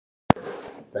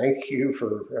Thank you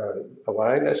for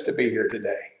allowing us to be here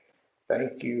today.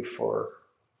 Thank you for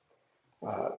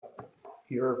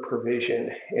your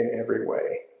provision in every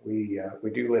way. We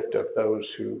do lift up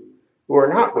those who are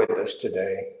not with us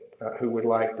today, who would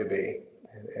like to be,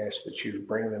 and ask that you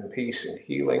bring them peace and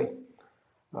healing,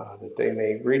 that they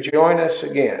may rejoin us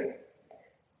again.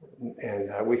 And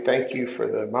we thank you for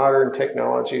the modern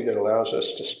technology that allows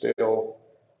us to still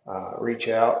reach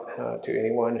out to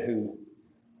anyone who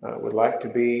would like to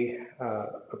be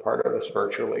a part of us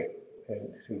virtually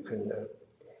and who can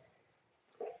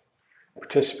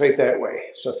participate that way.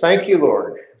 So thank you,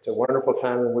 Lord. It's a wonderful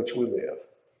time in which we live.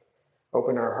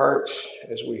 Open our hearts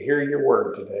as we hear your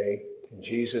word today. In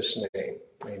Jesus' name,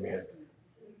 amen.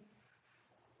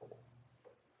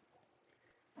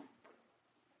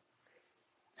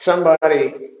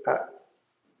 Somebody,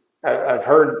 I've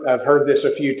heard this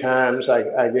a few times,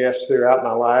 I guess, throughout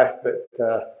my life,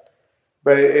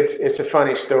 but it's a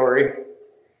funny story.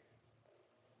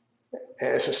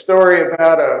 And it's a story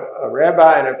about a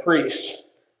rabbi and a priest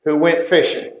who went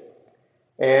fishing.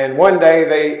 And one day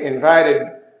they invited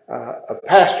a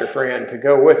pastor friend to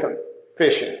go with them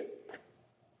fishing.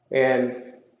 And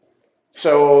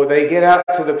so they get out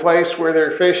to the place where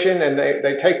they're fishing, and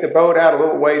they take the boat out a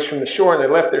little ways from the shore, and they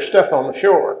left their stuff on the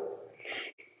shore.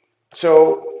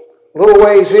 So a little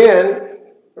ways in,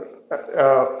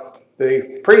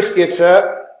 the priest gets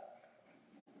up,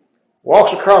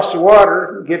 walks across the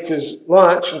water, gets his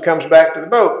lunch, and comes back to the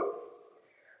boat.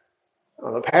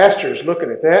 Well, the pastor's looking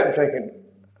at that and thinking,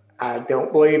 I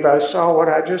don't believe I saw what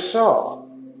I just saw.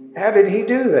 How did he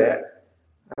do that?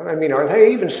 I mean, are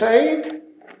they even saved?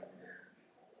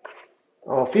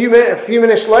 Well, a few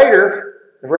minutes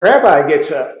later, the rabbi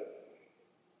gets up,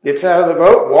 gets out of the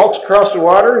boat, walks across the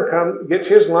water, and gets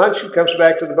his lunch, and comes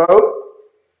back to the boat.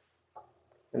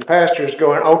 And the pastor's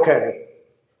going, okay,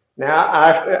 now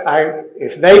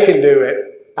if they can do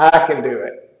it, I can do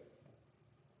it.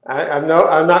 I'm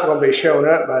not going to be shown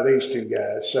up by these two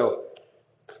guys. So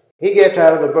he gets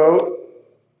out of the boat,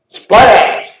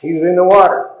 splash! He's in the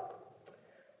water.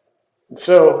 And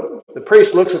so the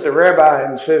priest looks at the rabbi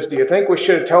and says, do you think we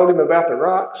should have told him about the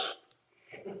rocks?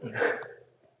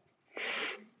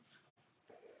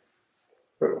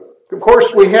 Of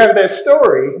course, we have that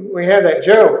story, we have that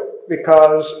joke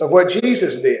because of what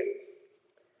Jesus did.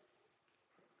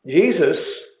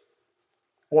 Jesus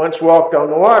once walked on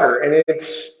the water, and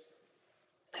it's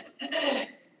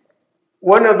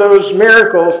one of those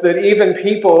miracles that even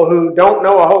people who don't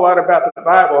know a whole lot about the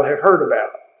Bible have heard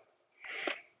about.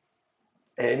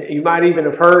 And you might even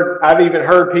have heard, I've even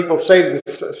heard people say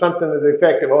something to the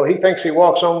effect of, well, he thinks he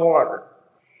walks on water.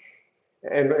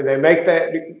 And they make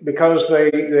that because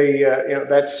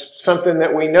that's something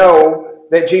that we know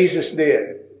that Jesus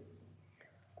did.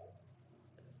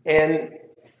 And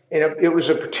it was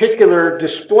a particular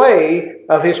display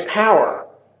of his power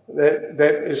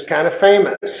that is kind of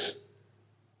famous.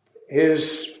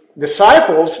 His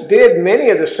disciples did many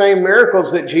of the same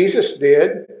miracles that Jesus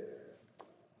did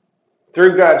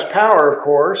through God's power, of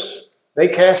course. They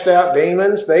cast out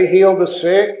demons, they healed the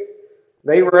sick,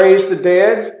 they raised the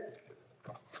dead.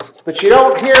 But you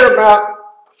don't hear about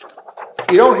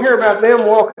them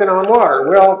walking on water.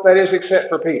 Well, that is except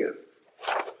for Peter.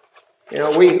 You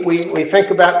know, we think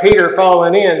about Peter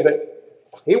falling in, but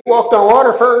he walked on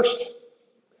water first.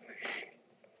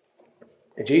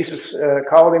 And Jesus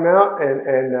called him out,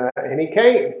 and he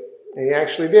came. And he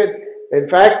actually did. In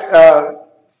fact,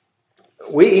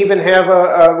 we even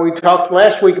have we talked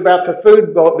last week about the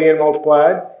food being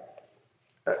multiplied.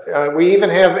 We even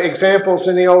have examples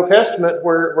in the Old Testament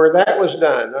where that was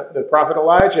done. The prophet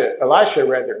Elisha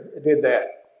did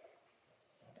that.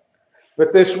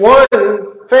 But this one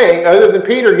thing, other than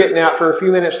Peter getting out for a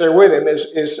few minutes there with him,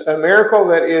 is a miracle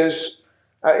that is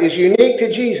unique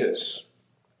to Jesus.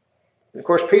 And of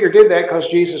course, Peter did that because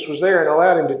Jesus was there and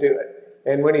allowed him to do it.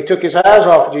 And when he took his eyes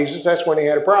off of Jesus, that's when he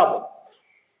had a problem.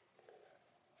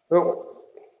 But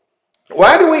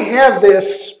why do we have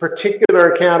this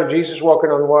particular account of Jesus walking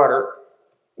on the water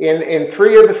in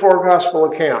 3 of the 4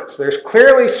 gospel accounts? There's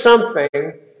clearly something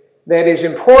that is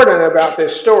important about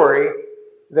this story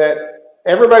that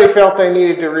everybody felt they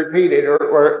needed to repeat it,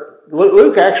 or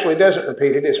Luke actually doesn't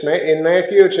repeat it. It's in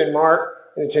Matthew, it's in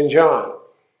Mark, and it's in John.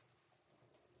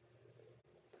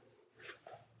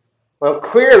 Well,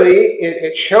 clearly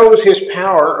it shows his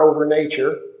power over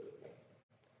nature.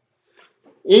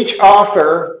 Each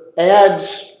author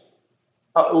adds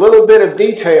a little bit of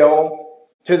detail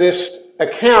to this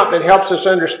account that helps us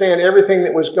understand everything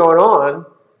that was going on.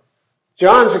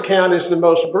 John's account is the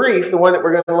most brief, the one that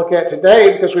we're going to look at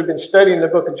today, because we've been studying the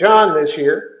book of John this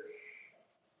year.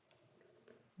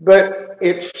 but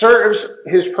it serves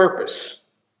his purpose.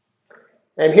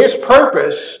 And his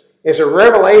purpose is a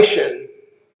revelation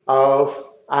of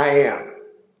I am.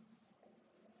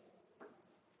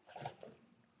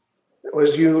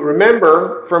 As you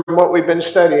remember from what we've been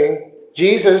studying,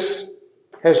 Jesus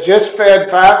has just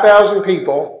fed 5,000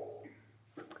 people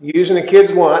using a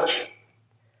kid's lunch.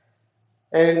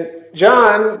 And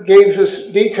John gives us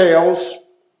details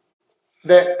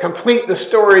that complete the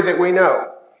story that we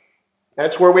know.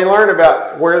 That's where we learn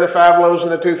about where the 5 loaves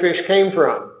and the 2 fish came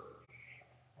from.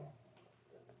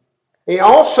 He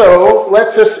also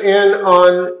lets us in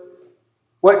on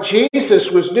what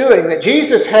Jesus was doing, that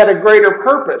Jesus had a greater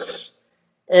purpose.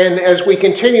 And as we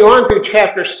continue on through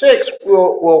chapter 6,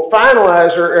 we'll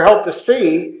finalize or help to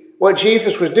see what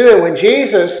Jesus was doing. When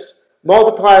Jesus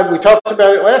multiplied, we talked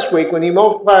about it last week, when he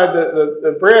multiplied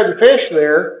the bread and fish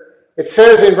there, it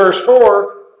says in verse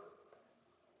 4,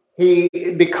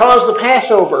 because the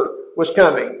Passover was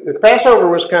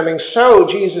coming, so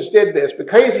Jesus did this,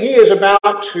 because he is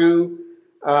about to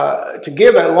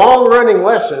give a long-running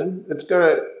lesson that's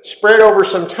going to spread over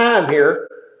some time here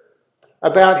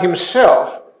about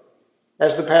himself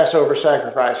as the Passover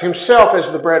sacrifice, himself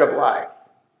as the bread of life.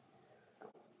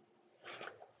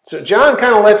 So John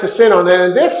kind of lets us in on that,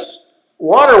 and this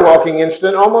water walking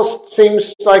incident almost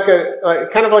seems like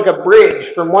kind of like a bridge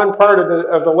from one part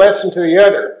of the lesson to the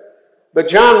other. But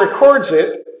John records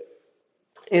it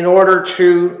in order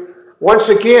to once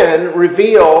again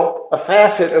reveal a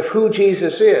facet of who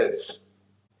Jesus is.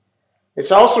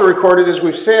 It's also recorded, as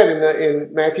we've said,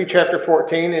 in Matthew chapter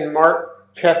 14, in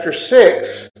Mark chapter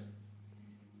 6.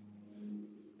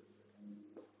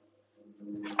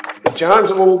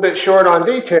 John's a little bit short on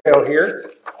detail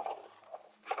here.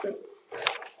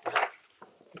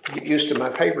 Get used to my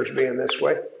papers being this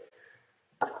way.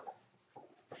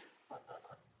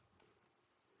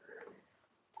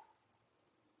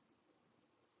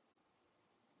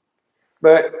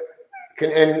 But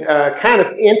kind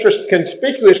of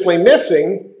conspicuously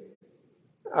missing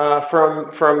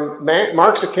from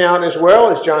Mark's account as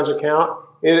well as John's account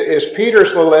is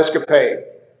Peter's little escapade.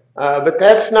 But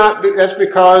that's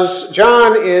because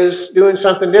John is doing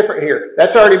something different here.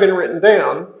 That's already been written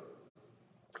down.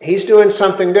 He's doing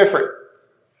something different.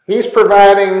 He's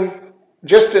providing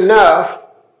just enough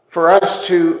for us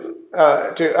to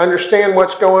understand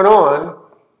what's going on,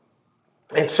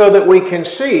 and so that we can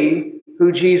see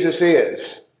who Jesus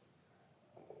is.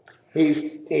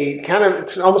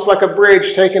 It's almost like a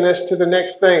bridge taking us to the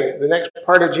next thing, the next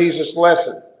part of Jesus'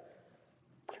 lesson.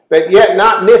 But yet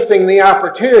not missing the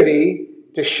opportunity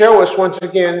to show us once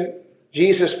again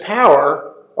Jesus' power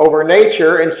over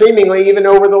nature and seemingly even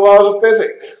over the laws of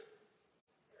physics.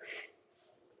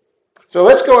 So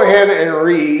let's go ahead and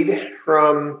read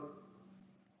from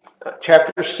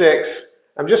chapter 6.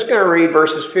 I'm just going to read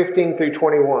verses 15 through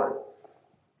 21.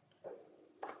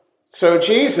 So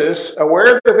Jesus,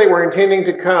 aware that they were intending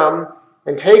to come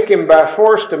and take him by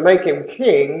force to make him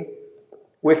king,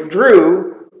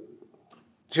 withdrew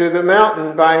to the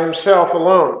mountain by himself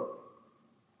alone.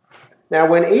 Now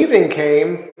when evening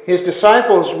came, his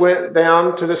disciples went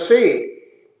down to the sea,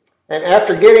 and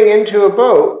after getting into a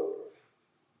boat,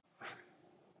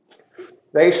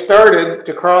 they started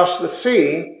to cross the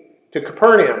sea to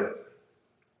Capernaum,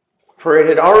 for it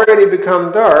had already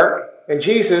become dark, and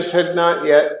Jesus had not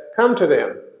yet come to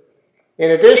them.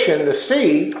 In addition, the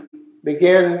sea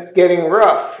began getting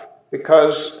rough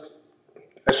because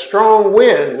a strong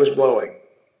wind was blowing.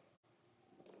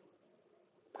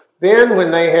 Then,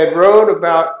 when they had rowed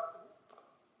about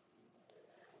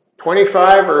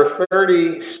 25 or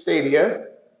 30 stadia,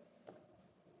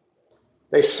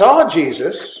 they saw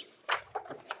Jesus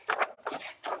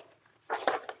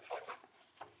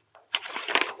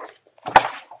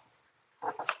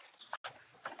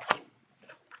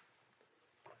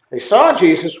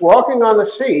walking on the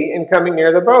sea and coming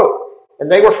near the boat,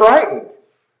 and they were frightened.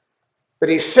 But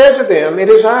he said to them, "It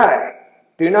is I.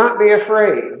 Do not be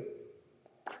afraid."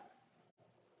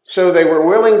 So they were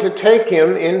willing to take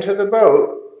him into the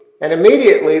boat, and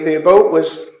immediately the boat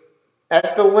was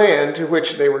at the land to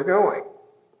which they were going.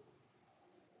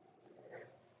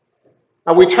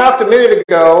 Now, we talked a minute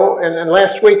ago and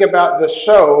last week about the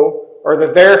so, or the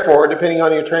therefore, depending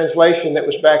on your translation, that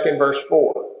was back in verse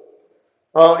 4.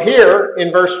 Well, here in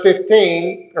verse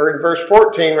 15, or in verse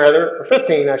 14 rather, or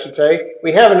 15 I should say,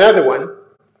 we have another one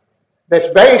that's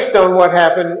based on what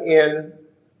happened in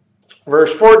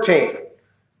verse 14,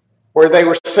 where they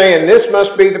were saying, "This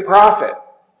must be the prophet."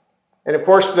 And of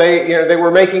course they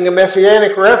were making a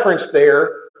messianic reference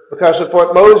there because of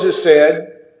what Moses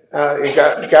said,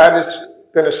 God is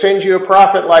going to send you a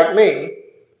prophet like me.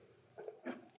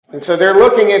 And so they're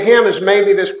looking at him as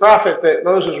maybe this prophet that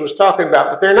Moses was talking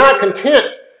about, but they're not content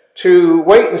to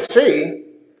wait and see.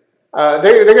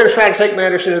 They're going to try to take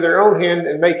matters into their own hand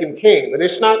and make him king. But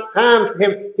it's not time for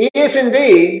him. He is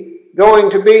indeed going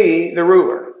to be the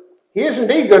ruler. He is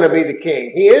indeed going to be the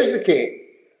king. He is the king.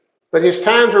 But his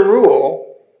time to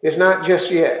rule is not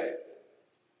just yet.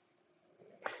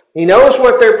 He knows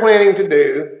what they're planning to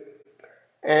do,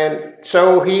 and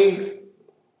so he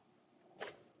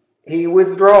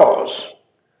withdraws.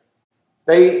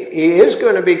 He is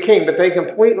going to be king, but they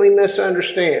completely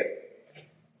misunderstand.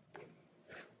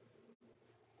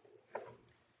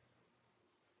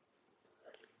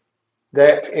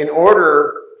 That in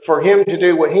order for him to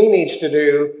do what he needs to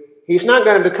do, he's not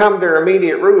going to become their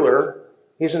immediate ruler.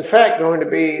 He's in fact going to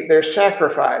be their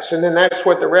sacrifice. And then that's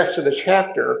what the rest of the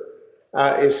chapter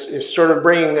is sort of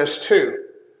bringing us to,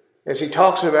 as he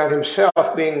talks about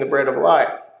himself being the bread of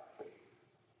life.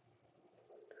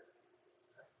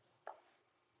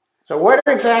 So what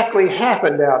exactly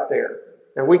happened out there?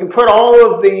 And we can put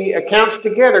all of the accounts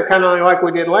together, kind of like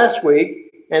we did last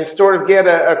week, and sort of get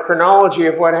a chronology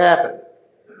of what happened.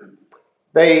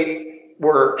 They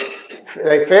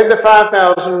fed the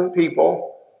 5,000 people,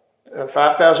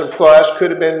 5,000 plus,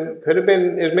 could have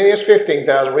been as many as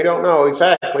 15,000. We don't know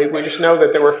exactly. We just know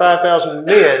that there were 5,000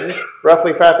 men,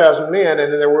 roughly 5,000 men,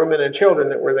 and then there were women and children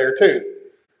that were there too.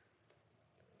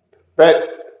 But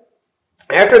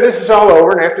after this is all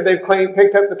over, and after they've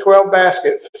picked up the 12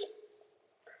 baskets,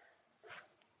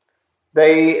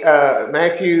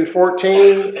 Matthew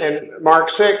 14 and Mark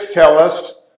 6 tell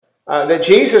us that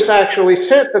Jesus actually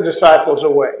sent the disciples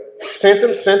away, sent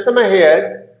them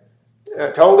ahead,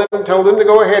 told them to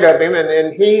go ahead of him, and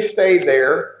then he stayed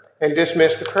there and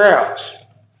dismissed the crowds.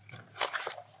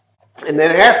 And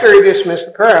then after he dismissed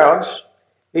the crowds,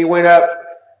 he went up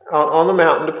on the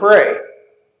mountain to pray.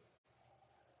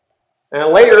 Now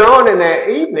later on in that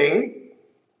evening,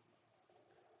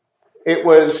 it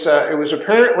was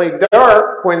apparently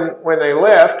dark when they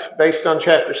left, based on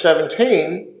chapter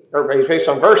 17. Or based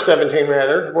on verse 17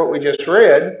 rather, what we just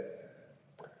read.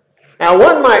 Now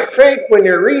one might think when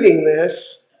you're reading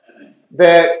this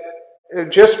that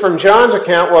just from John's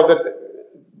account, that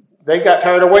they got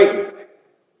tired of waiting.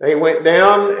 They went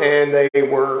down and they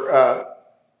were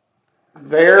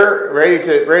there ready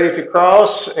to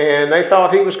cross, and they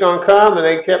thought he was going to come, and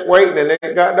they kept waiting, and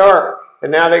it got dark, and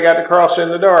now they got to cross in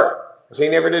the dark because he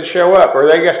never did show up, or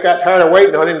they just got tired of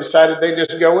waiting on him and decided they'd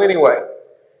just go anyway.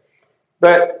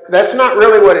 But that's not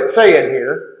really what it's saying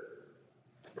here,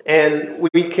 and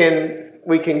we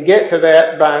can get to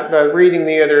that by reading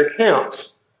the other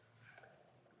accounts.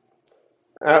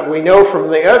 We know from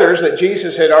the others that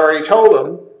Jesus had already told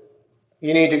them,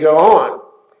 you need to go on.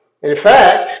 In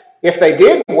fact, if they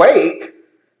did wait,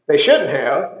 they shouldn't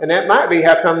have, and that might be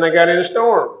how come they got in a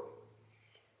storm.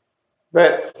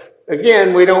 But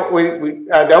again, I don't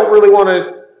really want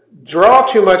to draw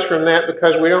too much from that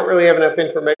because we don't really have enough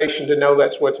information to know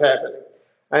that's what's happening.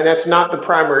 And that's not the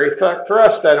primary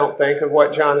thrust, I don't think, of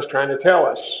what John is trying to tell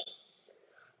us.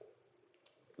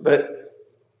 But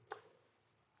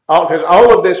because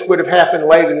all of this would have happened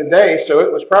late in the day, so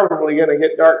it was probably going to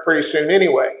get dark pretty soon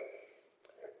anyway.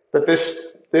 But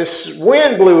this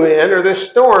wind blew in, or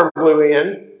this storm blew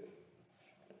in,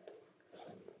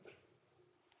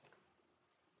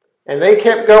 and they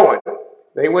kept going.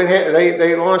 They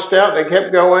launched out, they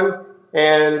kept going,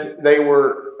 and they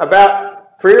were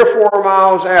about 3 or 4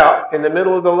 miles out in the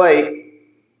middle of the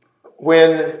lake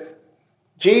when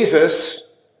Jesus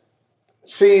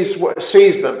sees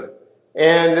them.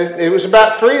 And it was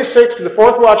about 3 to 6, the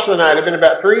fourth watch of the night. It had been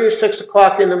about 3 to 6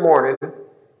 o'clock in the morning.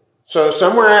 So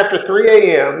somewhere after 3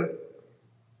 a.m.,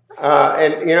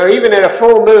 and even at a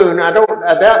full moon, I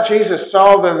doubt Jesus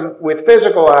saw them with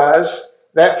physical eyes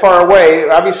that far away.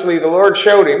 Obviously, the Lord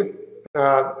showed him.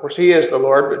 Of course, He is the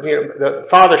Lord, but the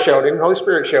Father showed him, the Holy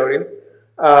Spirit showed him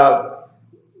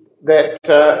that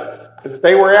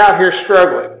they were out here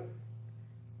struggling.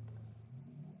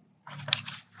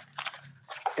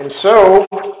 And so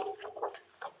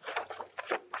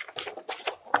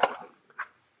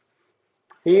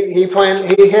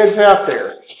he heads out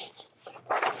there.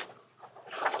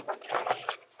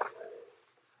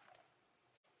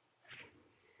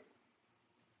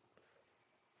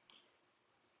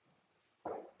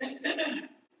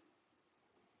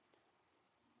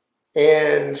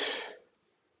 And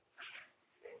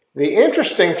the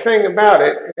interesting thing about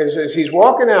it is, as he's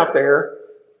walking out there,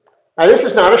 now this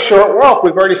is not a short walk.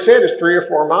 We've already said it's 3 or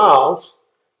 4 miles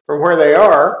from where they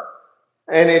are,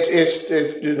 and it's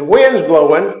the wind's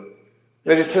blowing,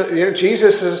 but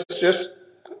Jesus is just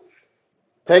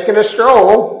taking a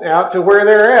stroll out to where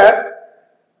they're at.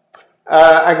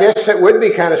 I guess it would be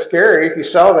kind of scary if you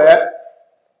saw that.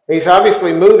 He's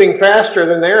obviously moving faster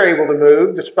than they're able to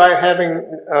move, despite having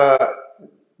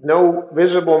no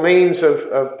visible means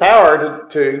of power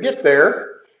to get there.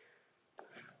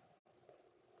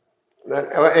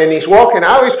 And he's walking.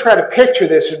 I always try to picture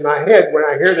this in my head when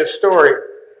I hear this story,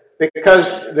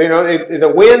 because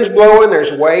the wind's blowing,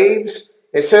 there's waves.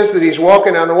 It says that he's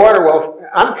walking on the water. Well,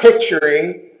 I'm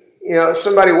picturing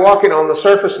somebody walking on the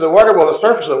surface of the water. Well, the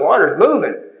surface of the water is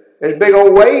moving. There's big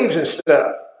old waves and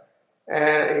stuff.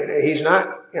 And he's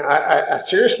not, I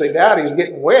seriously doubt he's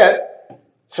getting wet.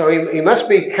 So he must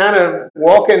be kind of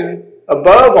walking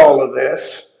above all of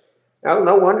this. Now,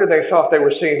 no wonder they thought they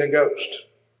were seeing a ghost.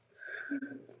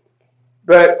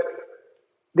 But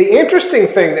the interesting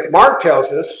thing that Mark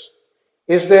tells us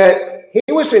is that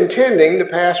he was intending to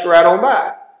pass right on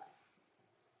by.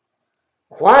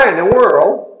 Why in the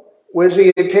world was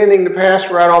he intending to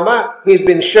pass right on by? He's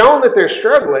been shown that they're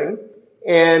struggling,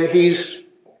 and he's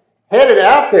headed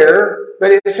out there,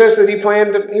 but it says that he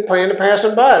planned to pass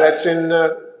them by. That's in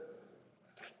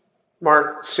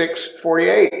Mark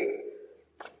 6:48.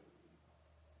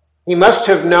 He must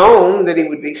have known that he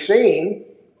would be seen.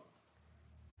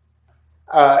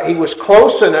 He was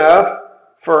close enough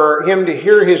for him to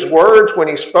hear his words when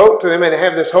he spoke to them and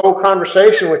have this whole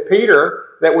conversation with Peter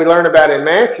that we learn about in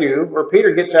Matthew, where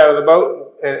Peter gets out of the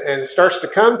boat and starts to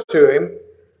come to him.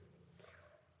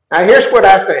 Now, here's what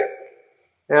I think.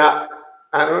 Now,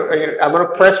 I'm going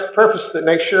to preface to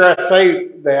make sure I say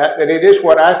that it is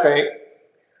what I think,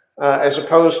 as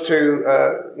opposed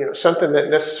to something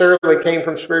that necessarily came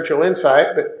from spiritual insight.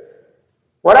 But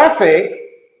what I think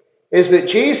is that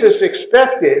Jesus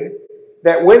expected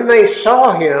that when they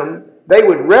saw him, they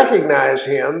would recognize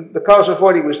him because of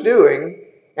what he was doing,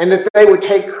 and that they would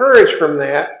take courage from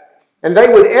that, and they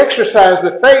would exercise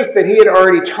the faith that he had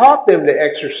already taught them to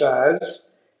exercise.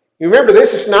 You remember,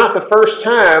 this is not the first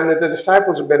time that the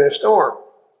disciples have been in a storm.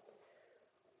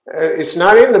 It's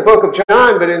not in the book of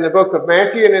John, but in the book of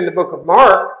Matthew and in the book of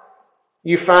Mark,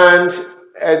 you find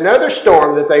another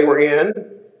storm that they were in,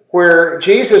 where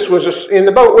Jesus was in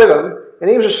the boat with them, and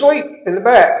he was asleep in the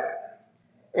back.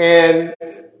 And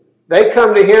they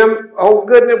come to him, "Oh,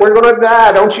 goodness, we're going to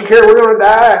die. Don't you care? We're going to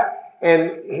die."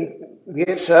 And he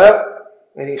gets up,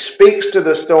 and he speaks to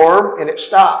the storm, and it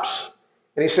stops.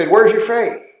 And he said, "Where's your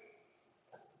faith?"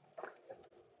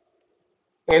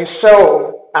 And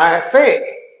so I think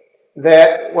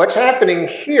that what's happening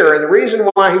here, and the reason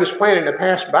why he was planning to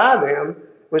pass by them,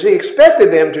 was he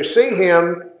expected them to see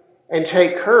him and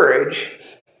take courage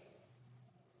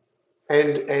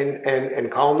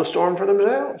and calm the storm for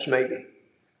themselves, maybe.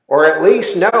 Or at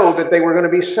least know that they were going to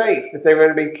be safe, that they were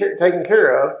going to be taken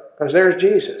care of, because there's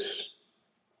Jesus.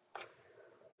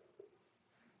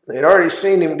 They had already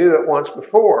seen him do it once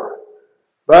before.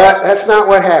 But that's not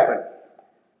what happened.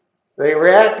 They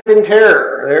react in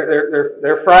terror.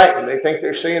 They're frightened. They think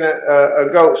they're seeing a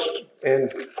ghost.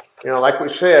 And, like we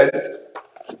said,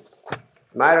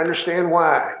 might understand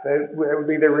why. That would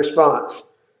be their response.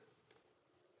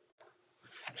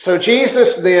 So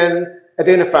Jesus then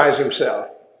identifies himself.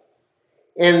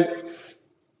 And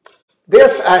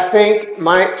this, I think,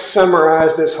 might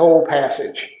summarize this whole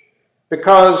passage.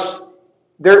 Because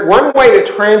one way to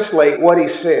translate what he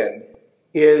said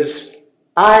is,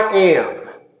 "I am.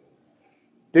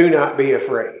 Do not be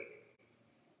afraid."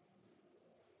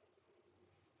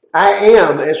 I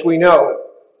am, as we know,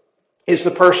 is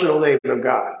the personal name of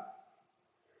God.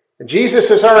 And Jesus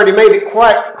has already made it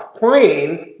quite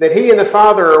plain that he and the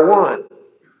Father are one.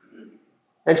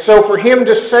 And so for him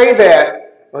to say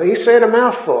that, well, he said a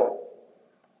mouthful.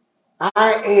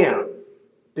 I am.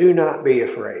 Do not be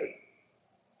afraid.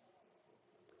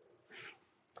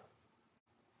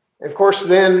 Of course,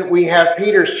 then we have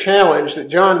Peter's challenge that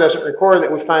John doesn't record,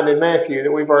 that we find in Matthew,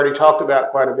 that we've already talked about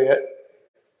quite a bit.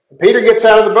 Peter gets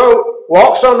out of the boat,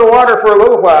 walks on the water for a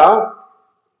little while,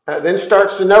 then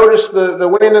starts to notice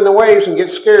the wind and the waves and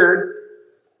gets scared.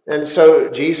 And so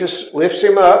Jesus lifts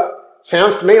him up.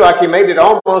 Sounds to me like he made it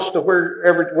almost to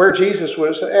where Jesus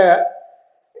was at.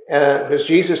 Because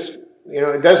Jesus,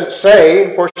 it doesn't say,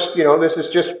 of course, this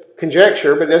is just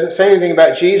conjecture, but it doesn't say anything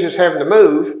about Jesus having to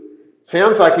move.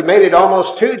 Sounds like he made it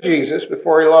almost to Jesus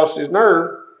before he lost his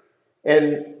nerve.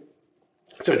 And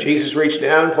so Jesus reached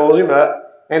down and pulls him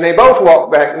up, and they both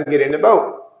walk back and get in the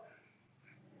boat.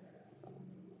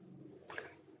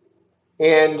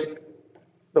 And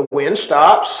the wind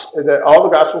stops. All the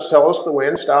Gospels tell us the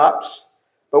wind stops.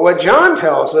 But what John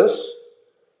tells us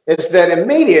is that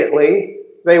immediately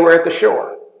they were at the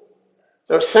shore.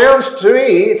 So it sounds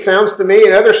to me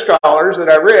and other scholars that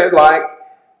I read like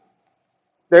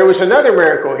there was another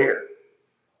miracle here.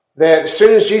 That as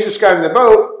soon as Jesus got in the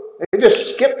boat, they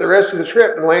just skipped the rest of the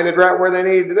trip and landed right where they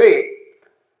needed to be.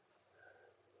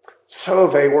 So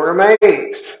they were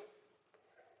amazed.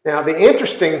 Now the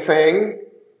interesting thing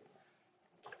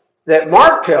that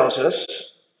Mark tells us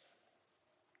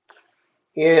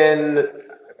in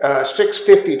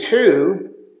 6:52,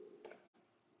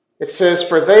 it says,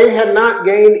 "For they had not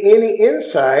gained any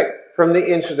insight from the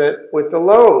incident with the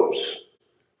loaves,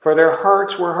 for their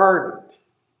hearts were hardened."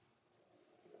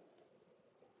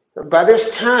 By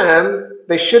this time,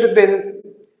 they should have been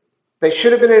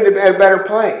in a better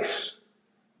place.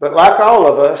 But like all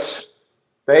of us,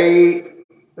 they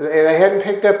hadn't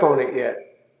picked up on it yet.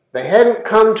 They hadn't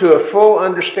come to a full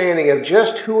understanding of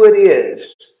just who it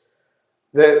is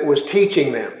that was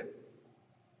teaching them.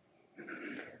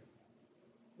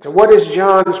 So what is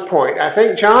John's point? I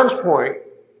think John's point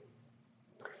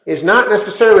is not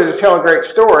necessarily to tell a great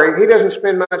story. He doesn't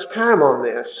spend much time on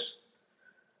this.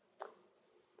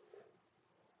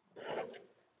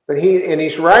 But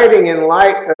he's writing in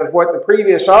light of what the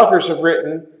previous authors have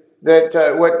written,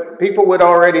 that what people would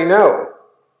already know.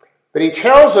 But he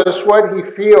tells us what he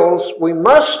feels we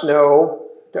must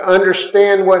know to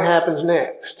understand what happens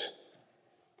next.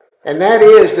 And that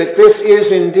is that this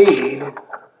is indeed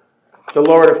the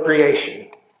Lord of creation.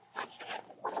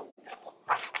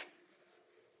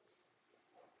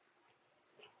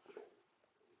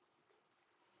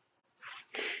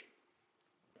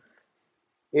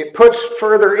 It puts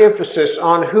further emphasis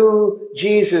on who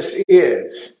Jesus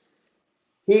is.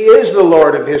 He is the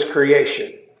Lord of his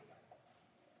creation.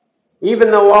 Even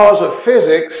the laws of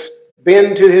physics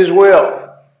bend to his will.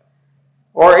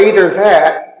 Or either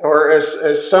that, or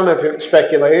as some have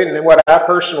speculated, and what I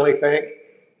personally think,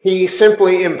 he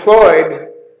simply employed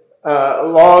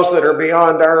laws that are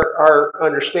beyond our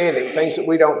understanding, things that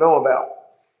we don't know about,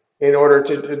 in order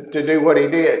to do what he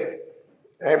did.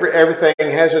 Everything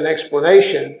has an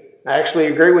explanation. I actually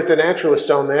agree with the naturalists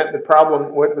on that. The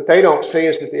problem, what they don't see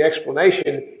is that the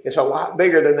explanation is a lot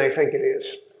bigger than they think it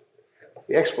is.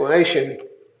 The explanation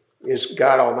is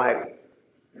God Almighty.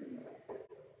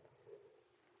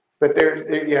 But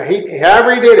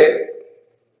however he did it,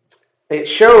 it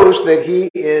shows that he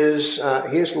is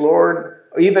Lord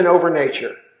even over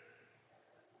nature.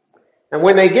 And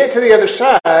when they get to the other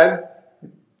side,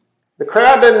 the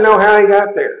crowd doesn't know how he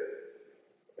got there.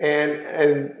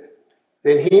 And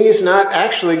then he is not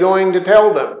actually going to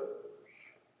tell them.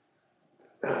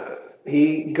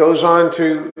 He goes on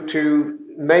to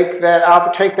take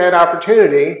that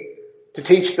opportunity to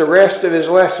teach the rest of his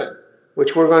lesson,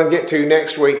 which we're going to get to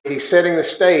next week. He's setting the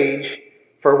stage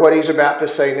for what he's about to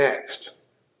say next.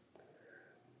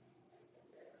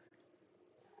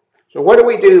 So what do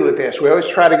we do with this? We always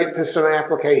try to get to some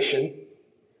application.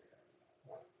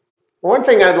 One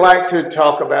thing I'd like to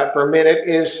talk about for a minute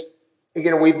is,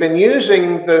 again, we've been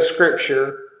using the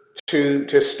Scripture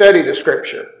to study the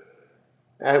Scripture.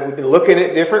 And we've been looking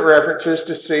at different references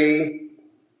to see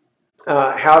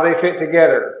how they fit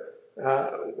together.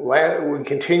 We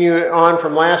continue on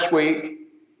from last week.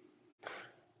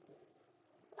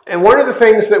 And one of the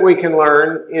things that we can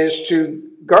learn is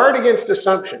to guard against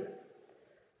assumption.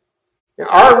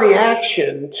 Our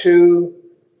reaction to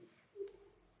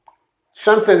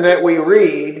something that we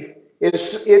read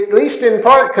is, at least in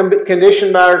part,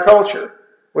 conditioned by our culture.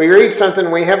 We read something,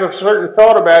 we have a certain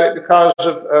thought about it because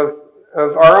of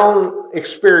our own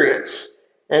experience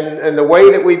and the way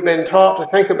that we've been taught to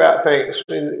think about things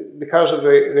because of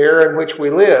the era in which we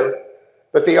live.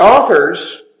 But the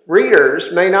authors,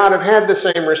 readers, may not have had the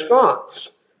same response.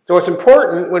 So it's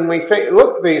important when we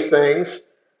look at these things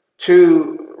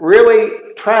to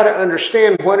really try to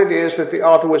understand what it is that the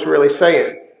author was really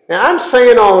saying. Now, I'm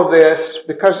saying all of this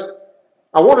because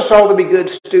I want us all to be good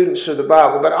students of the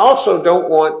Bible, but I also don't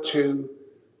want to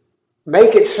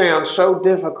make it sound so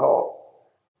difficult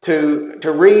to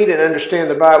read and understand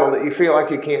the Bible that you feel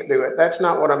like you can't do it. That's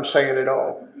not what I'm saying at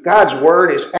all. God's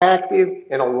Word is active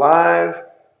and alive,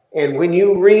 and when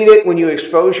you read it, when you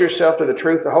expose yourself to the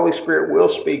truth, the Holy Spirit will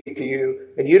speak to you,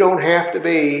 and you don't have to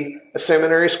be a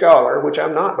seminary scholar, which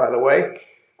I'm not, by the way,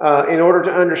 in order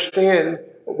to understand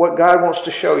what God wants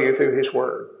to show you through His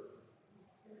Word.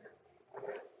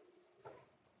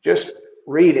 Just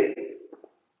read it.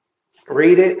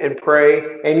 Read it and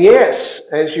pray. And yes,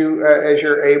 as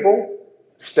you're able,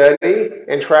 study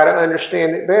and try to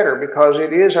understand it better, because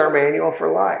it is our manual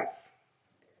for life.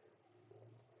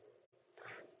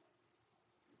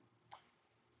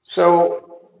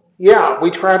 So, yeah, we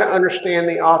try to understand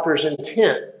the author's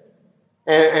intent.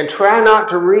 and try not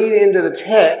to read into the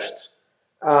text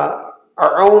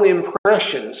our own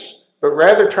impressions, but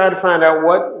rather try to find out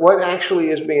what actually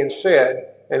is being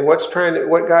said and what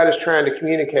God is trying to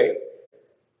communicate.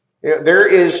 There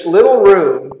is little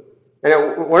room,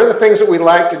 and one of the things that we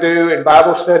like to do in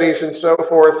Bible studies and so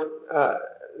forth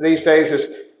these days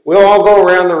is we'll all go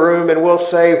around the room and we'll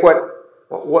say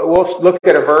we'll look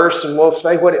at a verse and we'll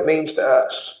say what it means to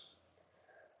us.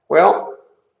 Well,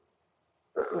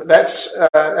 that's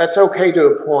okay to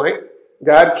a point.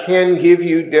 God can give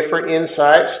you different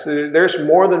insights. There's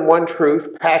more than one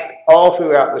truth packed all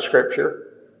throughout the Scripture.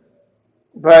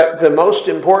 But the most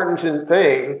important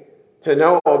thing to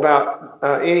know about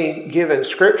any given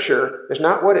Scripture is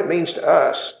not what it means to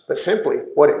us, but simply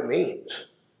what it means.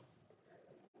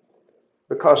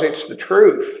 Because it's the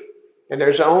truth. And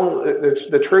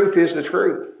the truth is the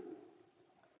truth.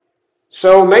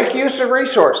 So make use of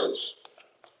resources.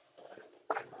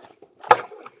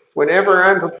 Whenever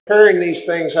I'm preparing these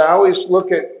things, I always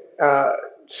look at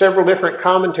several different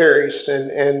commentaries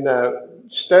and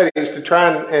studies to try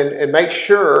and make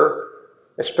sure,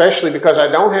 especially because I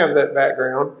don't have that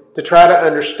background, to try to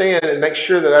understand and make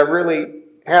sure that I really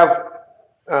have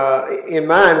in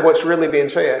mind what's really being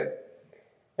said.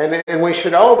 And we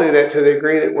should all do that to the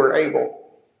degree that we're able.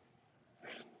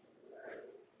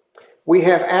 We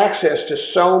have access to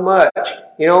so much.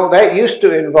 That used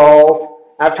to involve,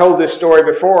 I've told this story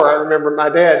before. I remember my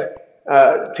dad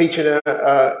teaching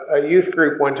a youth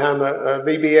group one time, a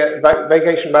VBS,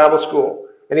 Vacation Bible School.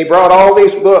 And he brought all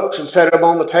these books and set them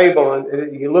on the table.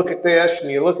 And you look at this, and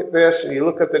you look at this, and you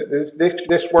look at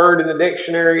this word in the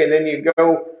dictionary, and then you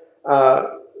go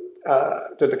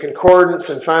to the concordance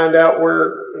and find out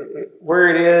where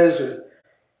it is. And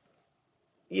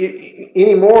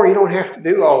anymore, you don't have to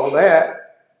do all of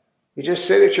that. You just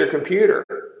sit at your computer.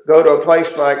 Go to a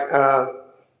place like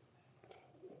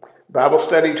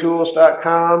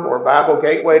BibleStudyTools.com or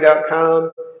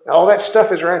BibleGateway.com. All that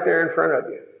stuff is right there in front of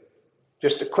you,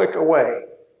 just a click away.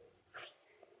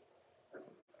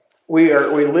 We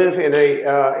live in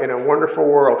a wonderful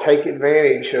world. Take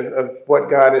advantage of what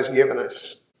God has given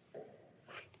us.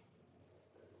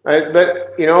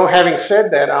 But having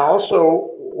said that, I also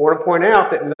want to point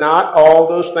out that not all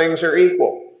those things are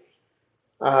equal.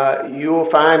 You will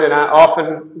find, and I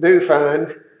often do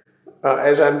find,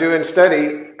 as I'm doing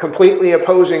study, completely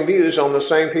opposing views on the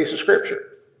same piece of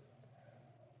Scripture.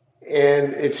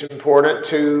 And it's important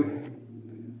to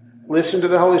listen to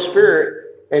the Holy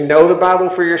Spirit and know the Bible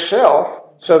for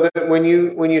yourself, so that when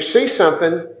you see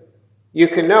something, you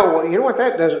can know, well, you know what,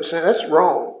 that doesn't sound, that's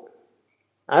wrong.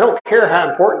 I don't care how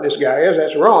important this guy is,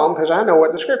 that's wrong, because I know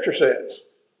what the Scripture says.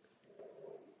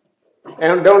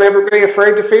 And don't ever be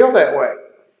afraid to feel that way.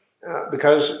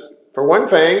 Because, for one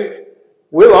thing,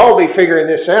 we'll all be figuring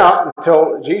this out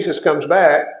until Jesus comes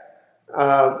back.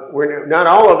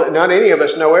 Not any of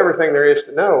us know everything there is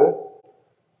to know.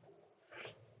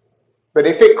 But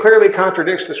if it clearly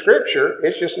contradicts the Scripture,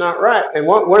 it's just not right. And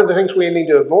one of the things we need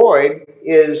to avoid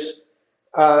is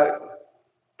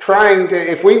trying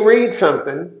to, if we read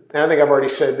something, and I think I've already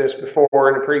said this before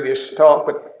in a previous talk,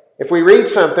 but if we read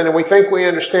something and we think we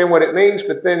understand what it means,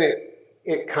 but then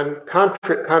it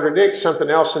contradicts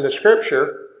something else in the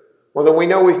Scripture, well, then we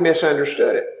know we've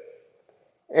misunderstood it.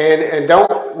 And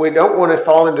we don't want to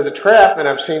fall into the trap, and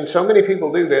I've seen so many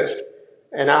people do this,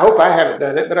 and I hope I haven't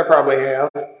done it, but I probably have,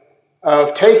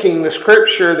 of taking the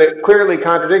Scripture that clearly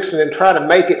contradicts it and try to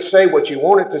make it say what you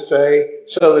want it to say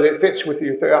so that it fits with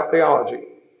your theology.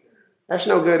 That's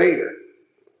no good either.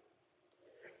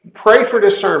 Pray for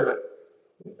discernment.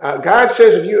 God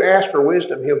says if you ask for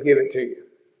wisdom, He'll give it to you.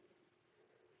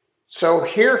 So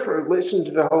listen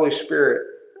to the Holy Spirit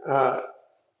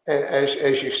as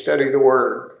you study the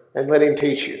Word, and let Him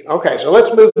teach you. Okay, so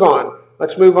let's move on.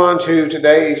 Let's move on to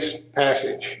today's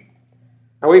passage.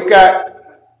 Now we've got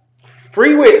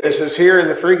 3 witnesses here in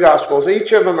the 3 Gospels.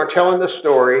 Each of them are telling the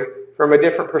story from a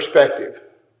different perspective.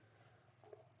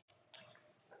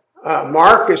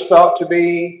 Mark is thought to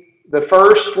be the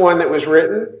first one that was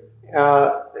written.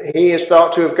 He is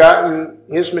thought to have gotten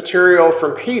his material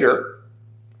from Peter.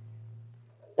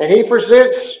 And he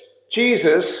presents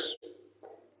Jesus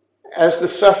as the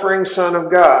suffering Son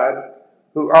of God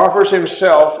who offers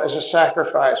himself as a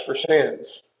sacrifice for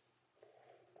sins.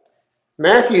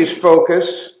 Matthew's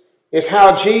focus is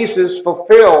how Jesus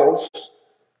fulfills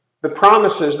the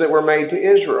promises that were made to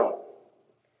Israel.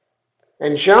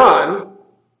 And John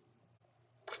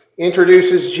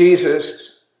introduces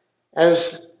Jesus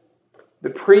as the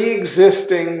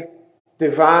pre-existing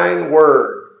divine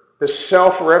Word, the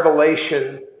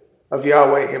self-revelation of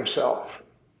Yahweh Himself.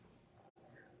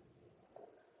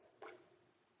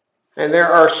 And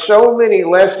there are so many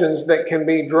lessons that can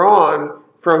be drawn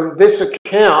from this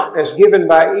account as given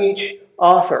by each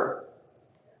author,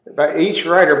 by each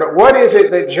writer. But what is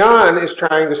it that John is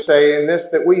trying to say in this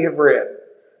that we have read?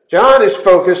 John is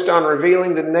focused on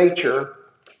revealing the nature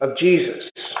of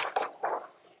Jesus.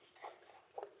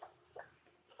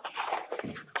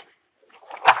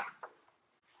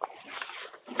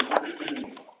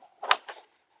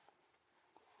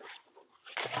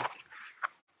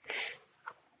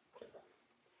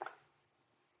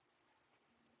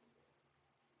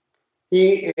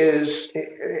 He is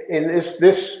in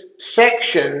this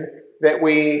section that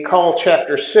we call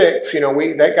chapter 6.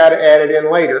 That got added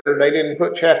in later. They didn't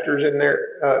put chapters in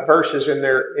their verses in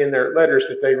their letters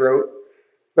that they wrote.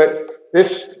 But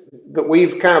this that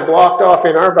we've kind of blocked off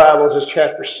in our Bibles as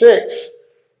chapter 6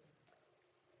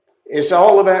 is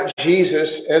all about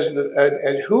Jesus as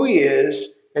who he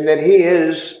is, and that he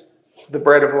is the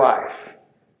bread of life,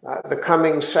 the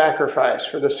coming sacrifice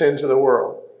for the sins of the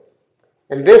world.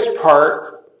 And this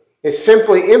part is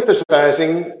simply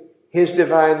emphasizing his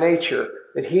divine nature,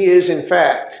 that he is in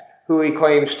fact who he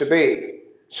claims to be.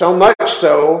 So much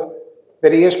so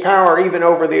that he has power even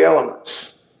over the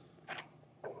elements.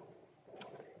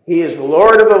 He is the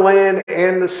Lord of the land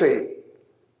and the sea.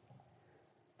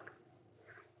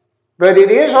 But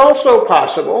it is also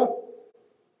possible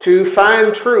to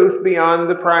find truth beyond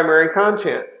the primary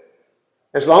content,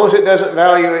 as long as it doesn't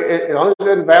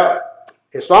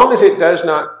as long as it does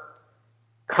not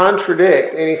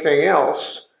contradict anything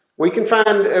else. We can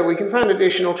find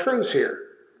additional truths here.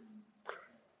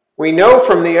 We know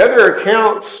from the other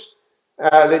accounts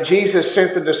that Jesus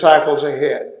sent the disciples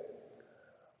ahead,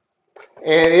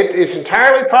 and it is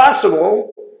entirely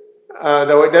possible,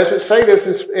 though it doesn't say this,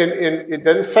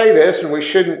 and we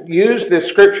shouldn't use this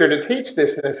scripture to teach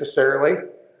this necessarily,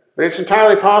 but it's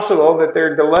entirely possible that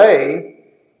their delay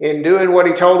in doing what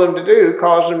he told them to do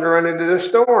caused them to run into this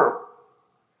storm.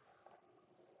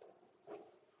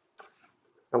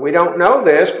 And we don't know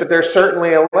this, but there's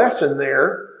certainly a lesson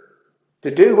there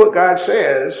to do what God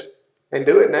says and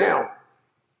do it now.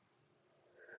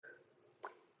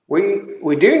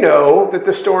 We do know that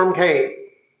the storm came.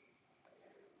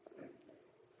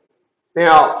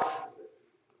 Now,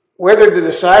 whether the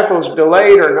disciples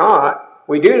delayed or not,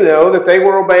 we do know that they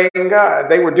were obeying God.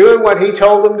 They were doing what he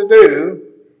told them to do,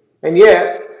 and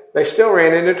yet they still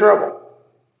ran into trouble.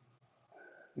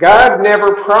 God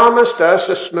never promised us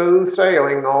a smooth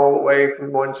sailing all the way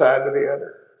from one side to the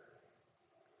other.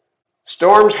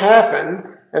 Storms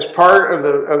happen as part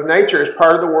of nature, as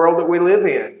part of the world that we live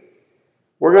in.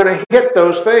 We're going to hit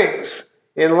those things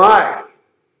in life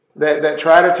that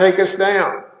try to take us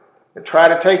down, that try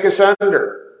to take us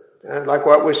under, like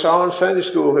what we saw in Sunday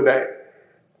school today.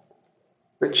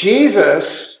 But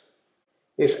Jesus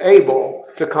is able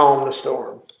to calm the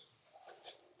storm.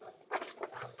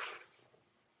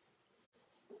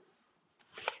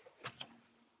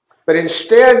 But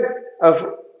instead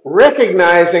of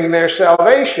recognizing their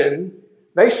salvation,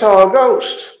 they saw a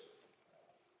ghost.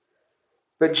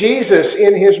 But Jesus,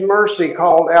 in his mercy,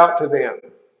 called out to them.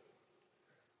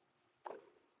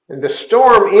 And the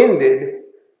storm ended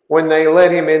when they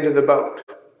let him into the boat.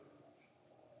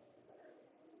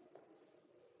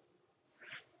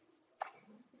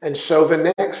 And so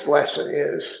the next lesson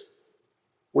is,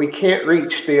 we can't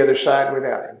reach the other side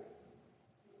without him.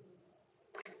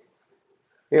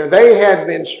 They had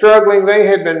been struggling, they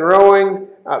had been rowing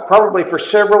probably for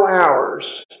several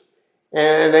hours,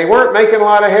 and they weren't making a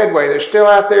lot of headway. They're still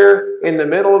out there in the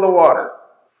middle of the water.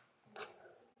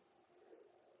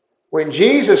 When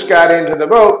Jesus got into the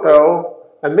boat, though,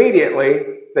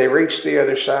 immediately they reached the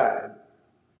other side.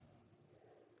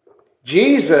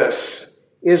 Jesus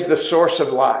is the source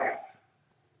of life.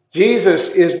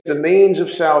 Jesus is the means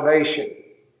of salvation.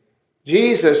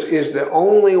 Jesus is the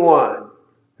only one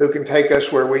who can take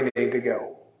us where we need to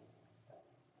go.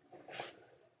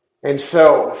 And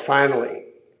so, finally,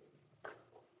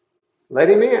 let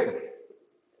him in.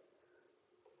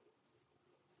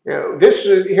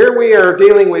 Here we are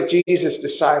dealing with Jesus'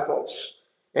 disciples.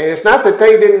 And it's not that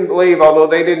they didn't believe, although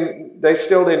they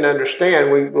still didn't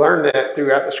understand. We learned that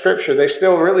throughout the scripture. They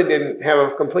still really didn't have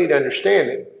a complete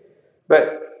understanding.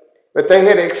 But they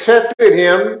had accepted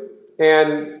him,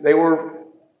 and they were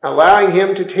allowing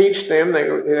him to teach them.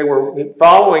 They were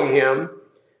following him.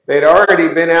 They'd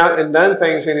already been out and done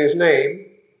things in his name.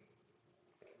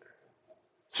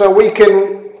 So we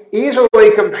can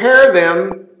easily compare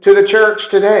them to the church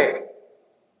today.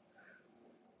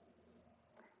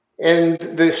 And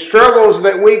the struggles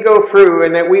that we go through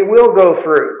and that we will go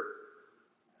through.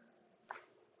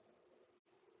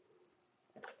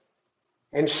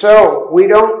 And so we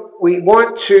don't we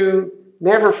want to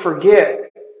never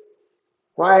forget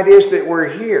why it is that we're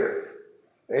here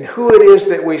and who it is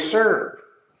that we serve.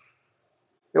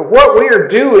 What we are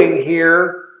doing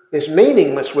here is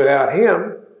meaningless without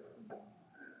Him.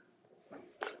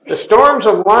 The storms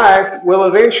of life will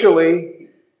eventually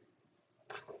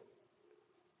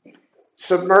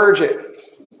submerge it.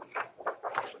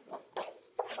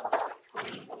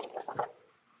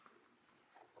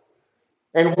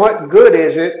 And what good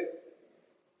is it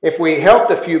if we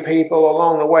helped a few people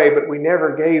along the way, but we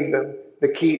never gave them the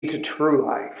key to true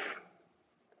life?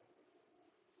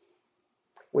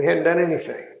 We hadn't done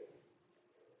anything.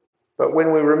 But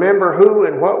when we remember who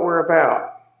and what we're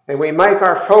about, and we make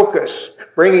our focus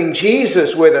bringing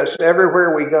Jesus with us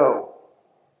everywhere we go,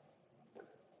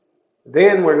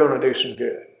 then we're going to do some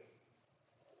good.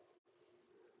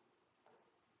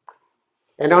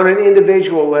 And on an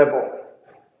individual level,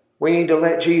 we need to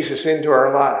let Jesus into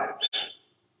our lives.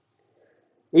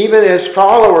 Even as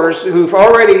followers who've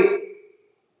already,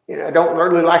 I don't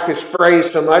really like this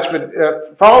phrase so much,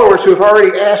 but followers who've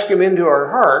already asked Him into our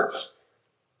hearts,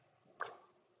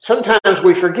 sometimes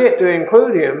we forget to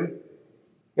include Him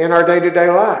in our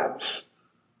day-to-day lives.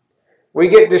 We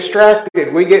get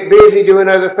distracted. We get busy doing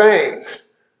other things.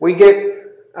 We get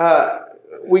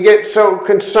so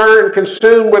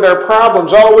consumed with our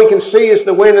problems. All we can see is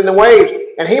the wind and the waves.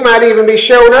 And He might even be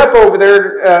showing up over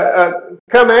there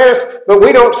coming at us, but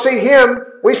we don't see Him.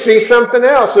 We see something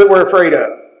else that we're afraid of.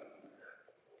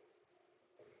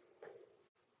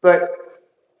 But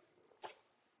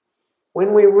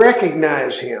when we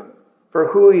recognize Him for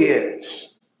who He is,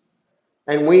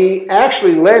 and we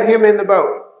actually let Him in the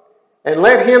boat, and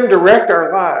let Him direct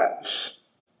our lives,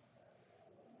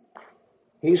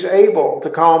 He's able to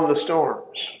calm the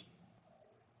storms.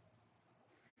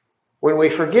 When we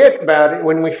forget about it,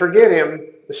 when we forget Him,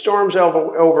 the storms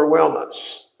overwhelm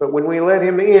us. But when we let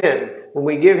Him in, when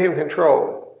we give Him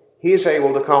control, He is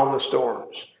able to calm the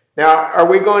storms. Now, are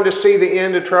we going to see the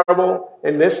end of trouble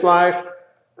in this life?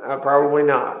 Probably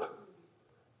not.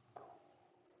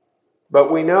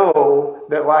 But we know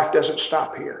that life doesn't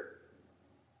stop here.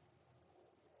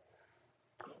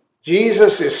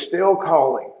 Jesus is still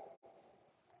calling.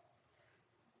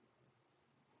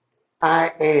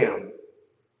 I am.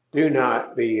 Do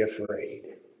not be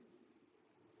afraid.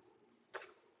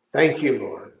 Thank you,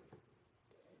 Lord.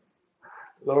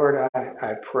 Lord,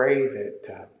 I pray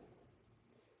that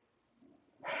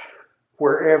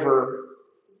wherever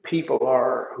people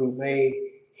are who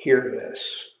may hear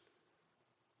this,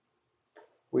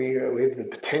 we have the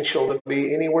potential to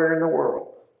be anywhere in the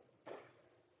world.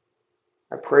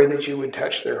 I pray that you would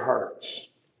touch their hearts,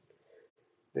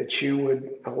 that you would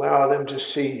allow them to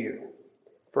see you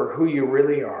for who you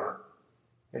really are,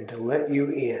 and to let you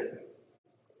in.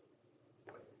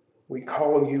 We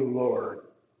call you Lord,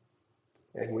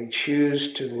 and we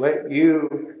choose to let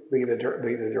you be the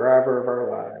driver of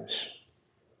our lives.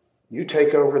 You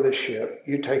take over the ship.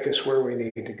 You take us where we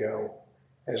need to go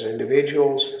as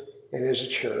individuals and as a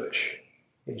church.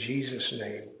 In Jesus'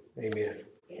 name, amen.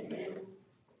 Amen.